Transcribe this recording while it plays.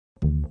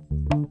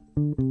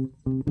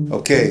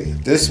Okay,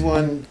 this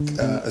one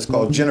is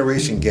called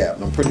Generation Gap.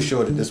 And I'm pretty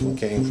sure that this one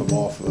came from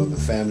off of the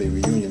Family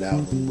Reunion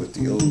album with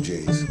the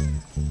OJs.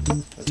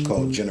 It's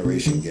called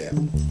Generation Gap.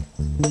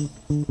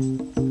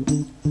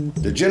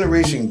 The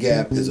Generation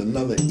Gap is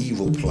another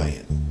evil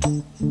plan,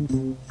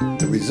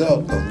 the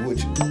result of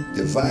which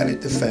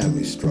divided the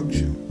family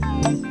structure,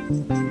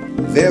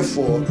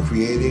 therefore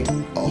creating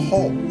a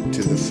halt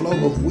to the flow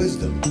of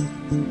wisdom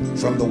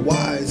from the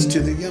wise to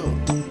the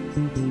young,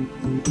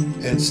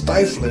 and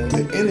stifling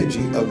the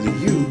energy of the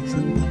youth,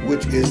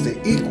 which is the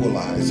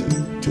equalizer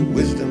to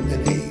wisdom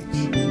and age.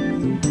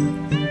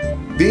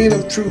 Being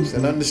of truth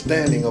and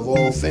understanding of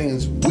all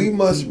things, we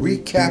must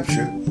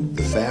recapture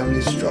the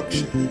family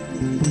structure,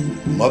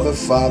 mother,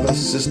 father,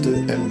 sister,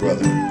 and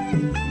brother,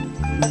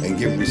 and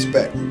give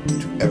respect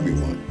to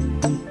everyone.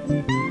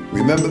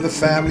 Remember, the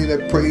family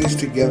that prays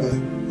together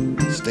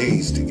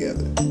stays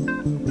together.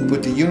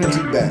 Put the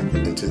unity back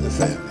into the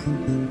family.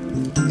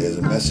 There's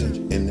a message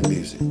in the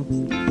music.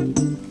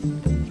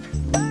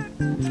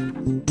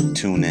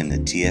 Tune in to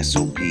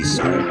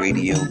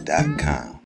tsopsoulradio.com.